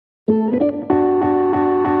Guys,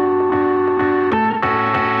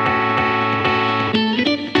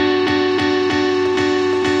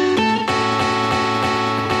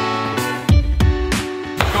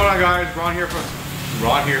 Ron here from.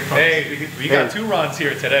 Hey, we got two Rons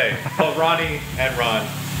here today. Well, Ronnie and Ron.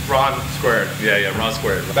 Ron squared. Yeah, Ron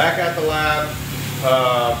squared. Back at the lab,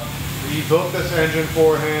 we built this engine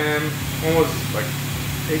for him. When was it, like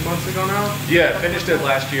 8 months ago now? Yeah, finished it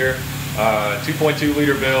last year. 2.2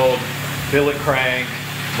 liter build, billet crank,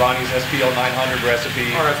 Ronnie's SPL 900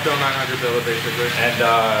 recipe. Or SPL 900 billet, basically. And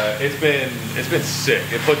it's been sick.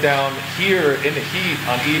 It put down here in the heat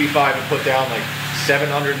on E85. It put down like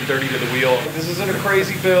 730 to the wheel. This isn't a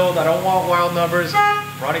crazy build. I don't want wild numbers.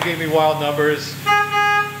 Ronnie gave me wild numbers.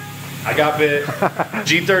 I got bit.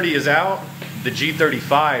 G30 is out. The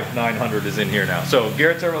G35 900 is in here now. So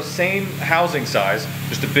Garrett Turbo, same housing size,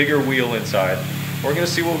 just a bigger wheel inside. We're gonna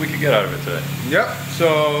see what we can get out of it today. Yep,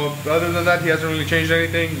 so other than that, he hasn't really changed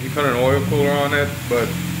anything. He put an oil cooler on it, but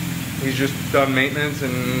he's just done maintenance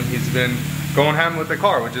and he's been going ham with the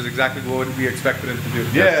car, which is exactly what we expected him to do.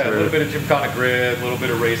 Yeah, a little bit of Gymkhana grid, a little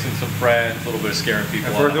bit of racing some friends, a little bit of scaring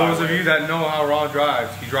people. And for those of you that know how Ron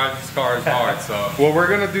drives, he drives his cars hard. So what we're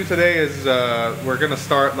gonna do today is we're gonna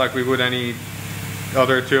start like we would any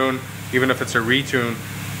other tune, even if it's a retune.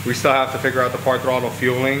 We still have to figure out the part throttle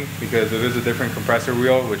fueling because it is a different compressor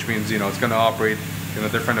wheel, which means it's gonna operate in a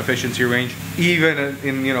different efficiency range, even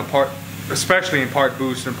in especially in part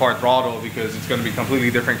boost and part throttle, because it's going to be completely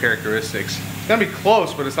different characteristics. It's going to be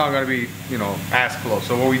close, but it's not going to be, as close.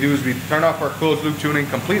 So what we do is we turn off our closed loop tuning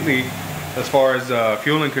completely as far as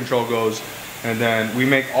fueling control goes, and then we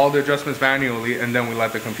make all the adjustments manually, and then we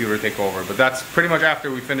let the computer take over. But that's pretty much after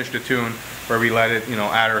we finish the tune, where we let it,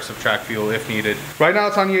 add or subtract fuel if needed. Right now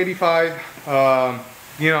it's on the 85,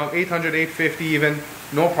 800, 850 even,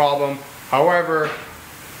 no problem. However,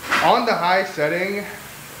 on the high setting,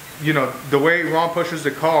 the way Ron pushes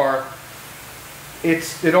the car,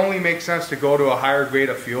 it only makes sense to go to a higher grade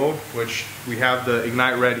of fuel, which we have the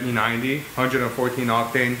Ignite Red E90, 114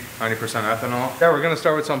 octane, 90% ethanol. Yeah, we're gonna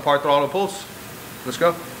start with some part throttle pulse. Let's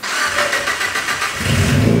go.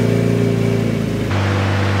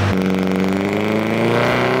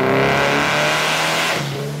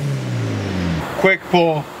 Quick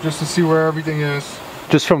pull, just to see where everything is.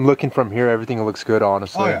 Just from looking from here, everything looks good,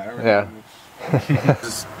 honestly. Oh yeah, yeah.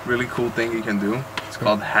 This really cool thing you can do. It's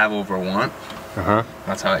called have over want.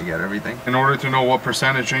 That's how I get everything. In order to know what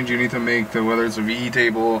percentage change you need to make to whether it's a VE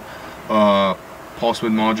table, pulse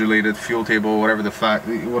width modulated, fuel table, whatever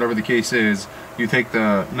the case is, you take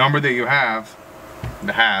the number that you have,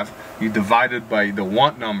 you divide it by the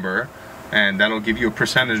want number, and that'll give you a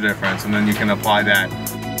percentage difference, and then you can apply that.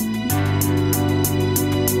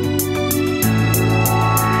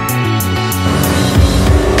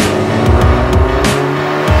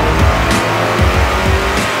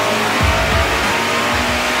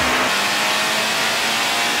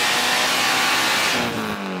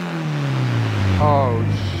 Oh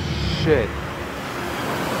shit.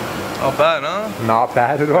 Not bad, huh? Not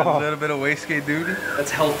bad at all. A little bit of wastegate duty. That's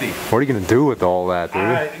healthy. What are you gonna do with all that,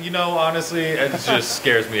 dude? Honestly, it just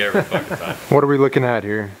scares me every fucking time. What are we looking at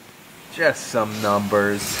here? Just some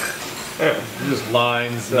numbers. Just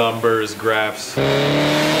lines, numbers, graphs.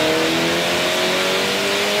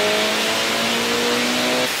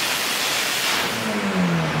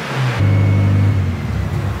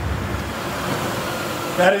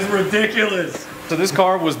 That is ridiculous. So this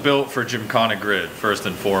car was built for Gymkhana grid, first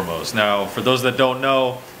and foremost. Now, for those that don't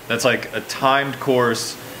know, that's like a timed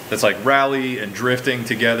course that's like rally and drifting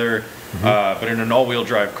together. But in an all-wheel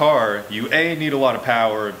drive car, you A, need a lot of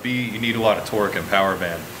power, B, you need a lot of torque and power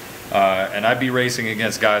band. And I'd be racing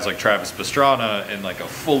against guys like Travis Pastrana in like a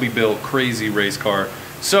fully built, crazy race car.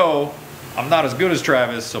 So I'm not as good as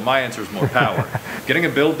Travis, so my answer is more power. Getting a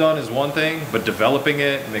build done is one thing, but developing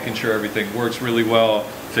it and making sure everything works really well,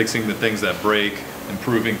 fixing the things that break,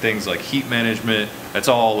 improving things like heat management, that's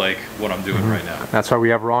all like what I'm doing right now. That's why we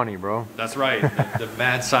have Ronnie, bro. That's right, the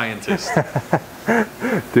mad scientist.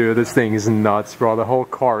 Dude, this thing is nuts, bro. The whole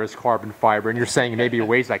car is carbon fiber, and you're saying maybe it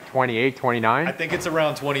weighs like 28, 29? I think it's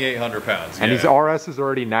around 2,800 pounds. And his RS is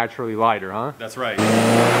already naturally lighter, huh? That's right.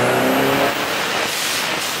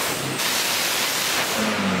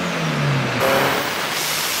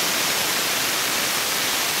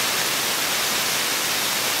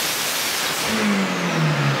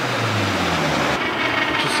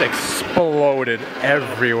 Exploded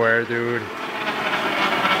everywhere, dude.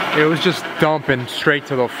 It was just dumping straight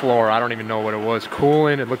to the floor. I don't even know what it was.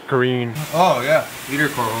 Cooling, it looked green. Oh yeah, heater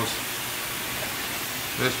core hose.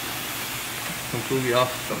 This completely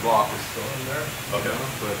off. The block is still in there. Okay.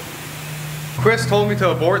 But Chris told me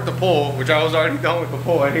to abort the pull, which I was already done with the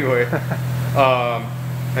pull anyway.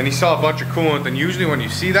 And he saw a bunch of coolant, and usually when you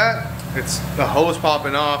see that, it's the hose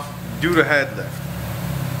popping off due to head lift.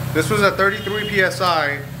 This was at 33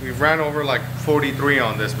 PSI. We've ran over like 43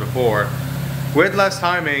 on this before with less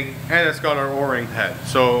timing, and it's got our O-ring head.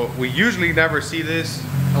 So we usually never see this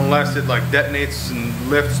unless it like detonates and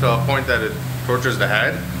lifts to a point that it torches the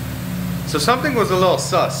head. So something was a little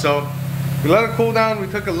sus. So we let it cool down, we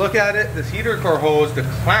took a look at it. This heater core hose, the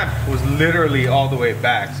clamp was literally all the way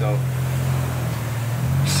back. So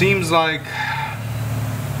seems like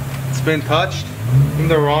it's been touched. Even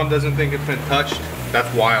though Ron doesn't think it's been touched,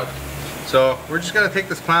 that's wild. So we're just gonna take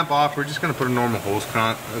this clamp off. We're just gonna put a normal hose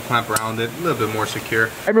clamp around it, a little bit more secure.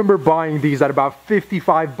 I remember buying these at about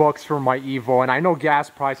 55 bucks for my Evo, and I know gas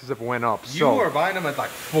prices have went up. You were buying them at like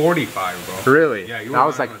 45, bro. Really? Yeah, that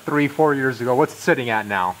was like 3-4 years ago. What's it sitting at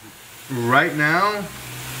now? Right now,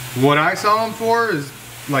 what I saw them for is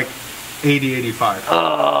like 80, 85.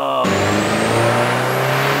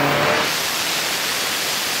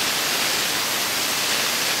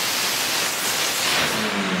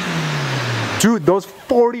 Dude, those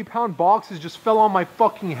 40-pound boxes just fell on my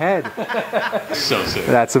fucking head. So sick.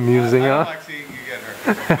 That's amusing, I huh? don't like seeing you get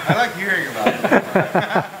hurt. I like hearing about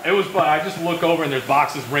it. It was fun. I just look over and there's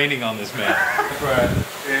boxes raining on this man. Fred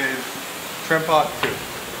is trim pot 2.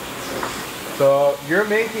 So you're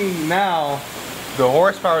making now the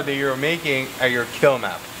horsepower that you're making at your kill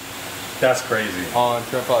map That's crazy. on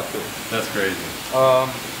trim pot 2. That's crazy.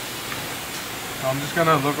 I'm just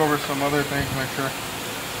gonna look over some other things, make sure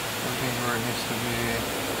everything's where it needs to be.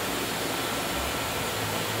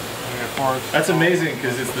 That's amazing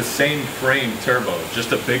because it's the same frame turbo,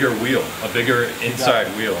 just a bigger wheel, a bigger inside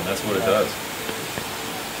wheel, and that's what it does.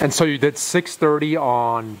 And so you did 630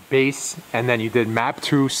 on base, and then you did map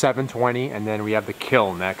 2 720, and then we have the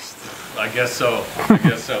kill next. I guess so. I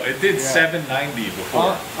guess so. It did 790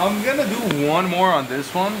 before. I'm gonna do one more on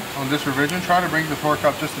this one, on this revision. Try to bring the torque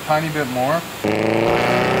up just a tiny bit more.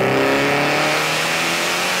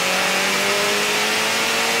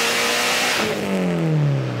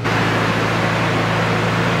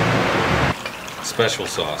 Special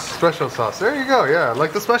sauce. Special sauce. There you go. Yeah,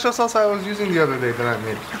 like the special sauce I was using the other day that I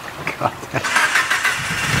made.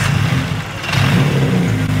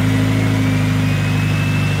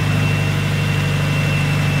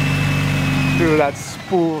 Dude, that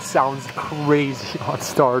spool sounds crazy on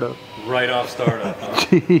startup. Right off startup. Huh?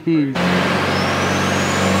 Jeez.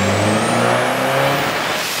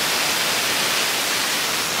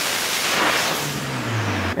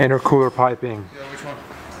 Intercooler piping. Yeah, which one?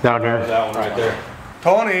 Down here. That one right there.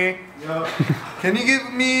 Tony, can you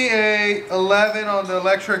give me a 11 on the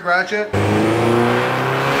electric ratchet?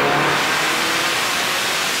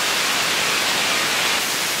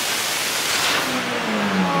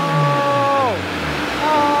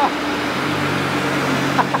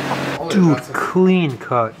 Dude, clean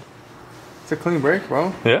cut. It's a clean break,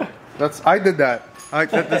 bro. Yeah. I did that.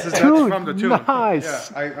 That's from the tune. Nice.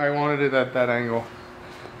 Yeah, I wanted it at that angle.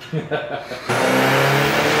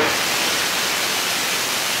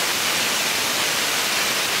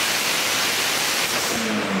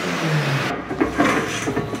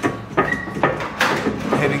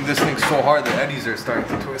 Hitting this thing so hard the eddies are starting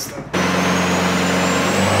to twist up.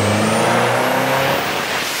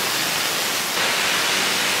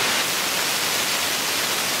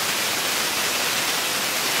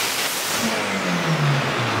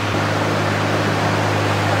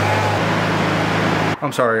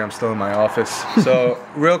 I'm sorry, I'm still in my office. So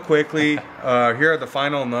real quickly, here are the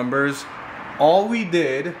final numbers. All we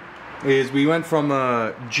did is we went from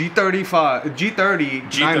a G30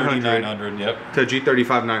 900, yep, to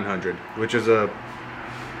G35 900, which is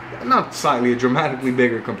not slightly, a dramatically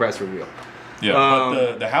bigger compressor wheel. Yeah,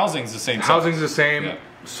 but the housing's the same size. Housing's the same, yeah.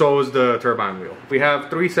 So is the turbine wheel. We have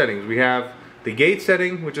 3 settings. We have the gauge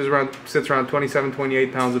setting, which is sits around 27,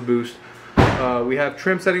 28 pounds of boost. We have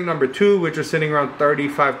trim setting number 2, which is sitting around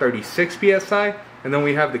 35, 36 PSI. And then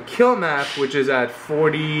we have the kill map, which is at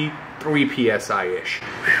 43 PSI-ish.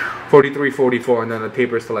 43, 44, and then it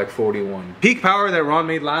tapers to like 41. Peak power that Ron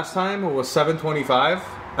made last time was 725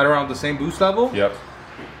 at around the same boost level. Yep.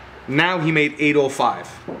 Now he made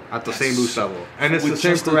 805 at the same boost level. And it's the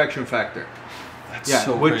same correction factor. Yeah,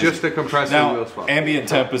 so with crazy. just the compressor Now, wheel swap. ambient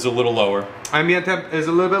temp is a little lower. Ambient temp is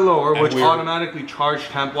a little bit lower, And which we're- automatically charge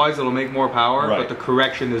temp wise, it'll make more power, Right. but the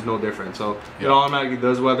correction is no different. So it Yeah. automatically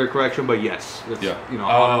does weather correction, but yes, it's, Yeah. you know, Oh,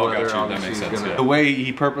 auto got weather you. That obviously makes is sense, gonna- yeah. The way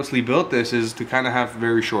he purposely built this is to kind of have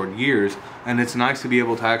very short gears, and it's nice to be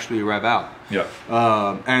able to actually rev out. Yeah.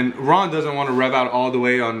 And Ron doesn't want to rev out all the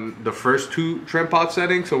way on the first two trim pot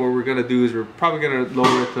settings, so what we're gonna do is we're probably gonna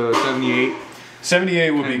lower it to 78. 78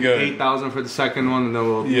 would be And good. 8,000 for the second one, and then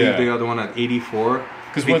we'll Yeah. leave the other one at 84.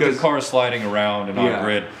 Because with the car sliding around and on Yeah.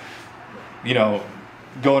 grid, you know,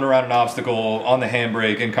 going around an obstacle on the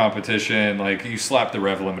handbrake in competition, like you slap the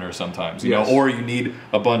rev limiter sometimes, you Yes. know, or you need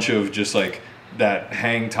a bunch of just like that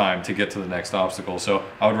hang time to get to the next obstacle. So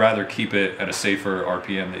I would rather keep it at a safer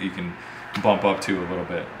RPM that you can bump up to a little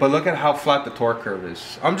bit. But look at how flat the torque curve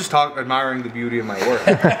is. I'm just admiring the beauty of my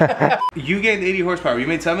work. You gained 80 horsepower. You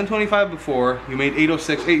made 725 before. You made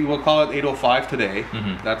 806. We'll call it 805 today.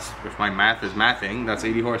 That's, if my math is mathing, that's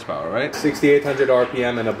 80 horsepower, right? 6,800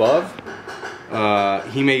 RPM and above.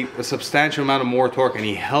 He made a substantial amount of more torque, and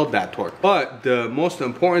he held that torque. But the most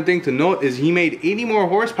important thing to note is he made 80 more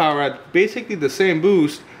horsepower at basically the same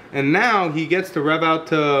boost, and now he gets to rev out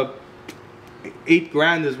to 8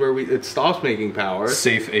 grand is where it stops making power.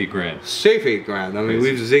 Safe 8 grand. Safe 8 grand. I mean,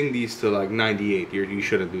 Crazy. we've zinged these to like 98. You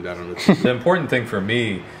shouldn't do that on the The important thing for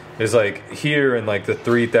me is like here in like the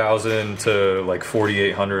 3,000 to like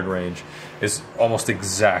 4,800 range is almost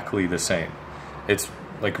exactly the same. It's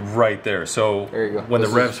like right there. So There you go. when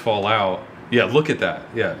This the revs fall out, yeah, look at that.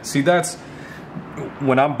 Yeah, see that's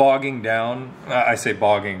when I'm bogging down. I say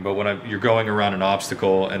bogging, but when you're going around an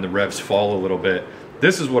obstacle and the revs fall a little bit,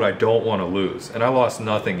 this is what I don't want to lose. And I lost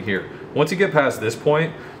nothing here. Once you get past this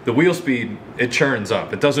point, the wheel speed, it churns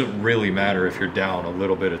up. It doesn't really matter if you're down a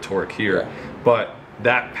little bit of torque here, Yeah. but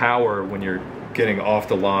that power when you're getting off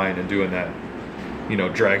the line and doing that, you know,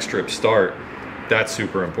 drag strip start, that's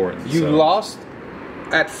super important. You So, lost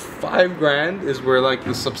at 5 grand is where like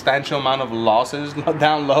the substantial amount of losses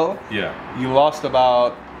down low. yeah. You lost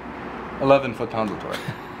about 11 foot-pounds of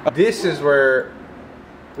torque. This is where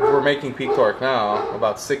we're making peak torque now,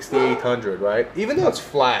 about 6,800, right? Even though it's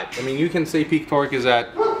flat, I mean, you can say peak torque is at,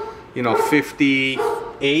 you know,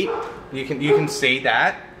 58. You can say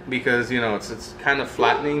that because, you know, it's kind of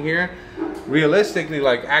flattening here. Realistically,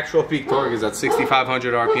 like actual peak torque is at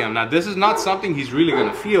 6,500 RPM. Now, this is not something he's really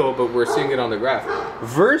gonna feel, but we're seeing it on the graph.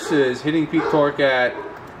 Versus hitting peak torque at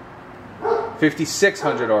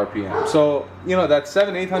 5,600 RPM. So, you know, that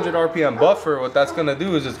 700-800 RPM buffer, what that's gonna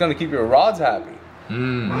do is it's gonna keep your rods happy.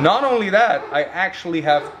 Not only that, I actually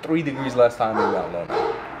have 3 degrees less timing down low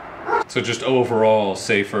now. So just overall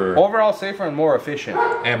safer Overall safer and more efficient.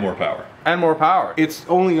 and more power. And more power. It's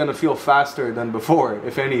only gonna feel faster than before,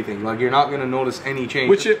 if anything. Like, you're not gonna notice any change.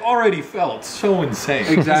 Which it already felt so insane.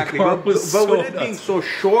 Exactly, This car but was with so it being nuts. so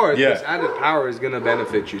short, Yeah. this added power is going to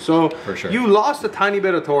benefit you. So For sure. you lost a tiny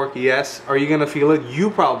bit of torque, yes. Are you going to feel it? You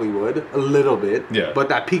probably would, a little bit. Yeah. But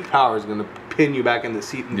that peak power is going to pin you back in the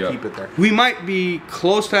seat and Yeah. keep it there. We might be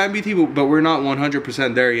close to MBT, but we're not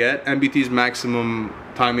 100% there yet. MBT's maximum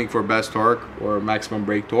timing for best torque or maximum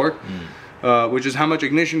brake torque. Which is how much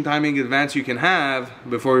ignition timing advance you can have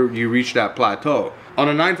before you reach that plateau. On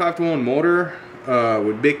a 9.5-to-1 motor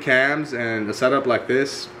with big cams and a setup like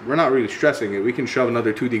this, we're not really stressing it. We can shove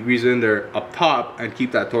another 2 degrees in there up top and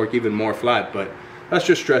keep that torque even more flat, but that's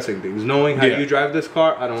just stressing things. Knowing how Yeah. you drive this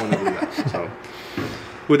car, I don't want to do that. So,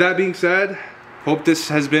 with that being said, hope this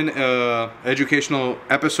has been an educational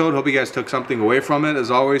episode. Hope you guys took something away from it. As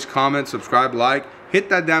always, comment, subscribe, like. Hit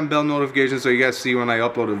that damn bell notification so you guys see when I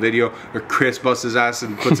upload a video or Chris busts his ass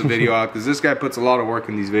and puts a video out, because this guy puts a lot of work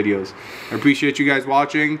in these videos. I appreciate you guys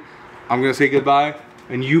watching. I'm going to say goodbye,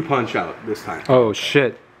 and you punch out this time. Oh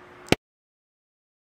shit.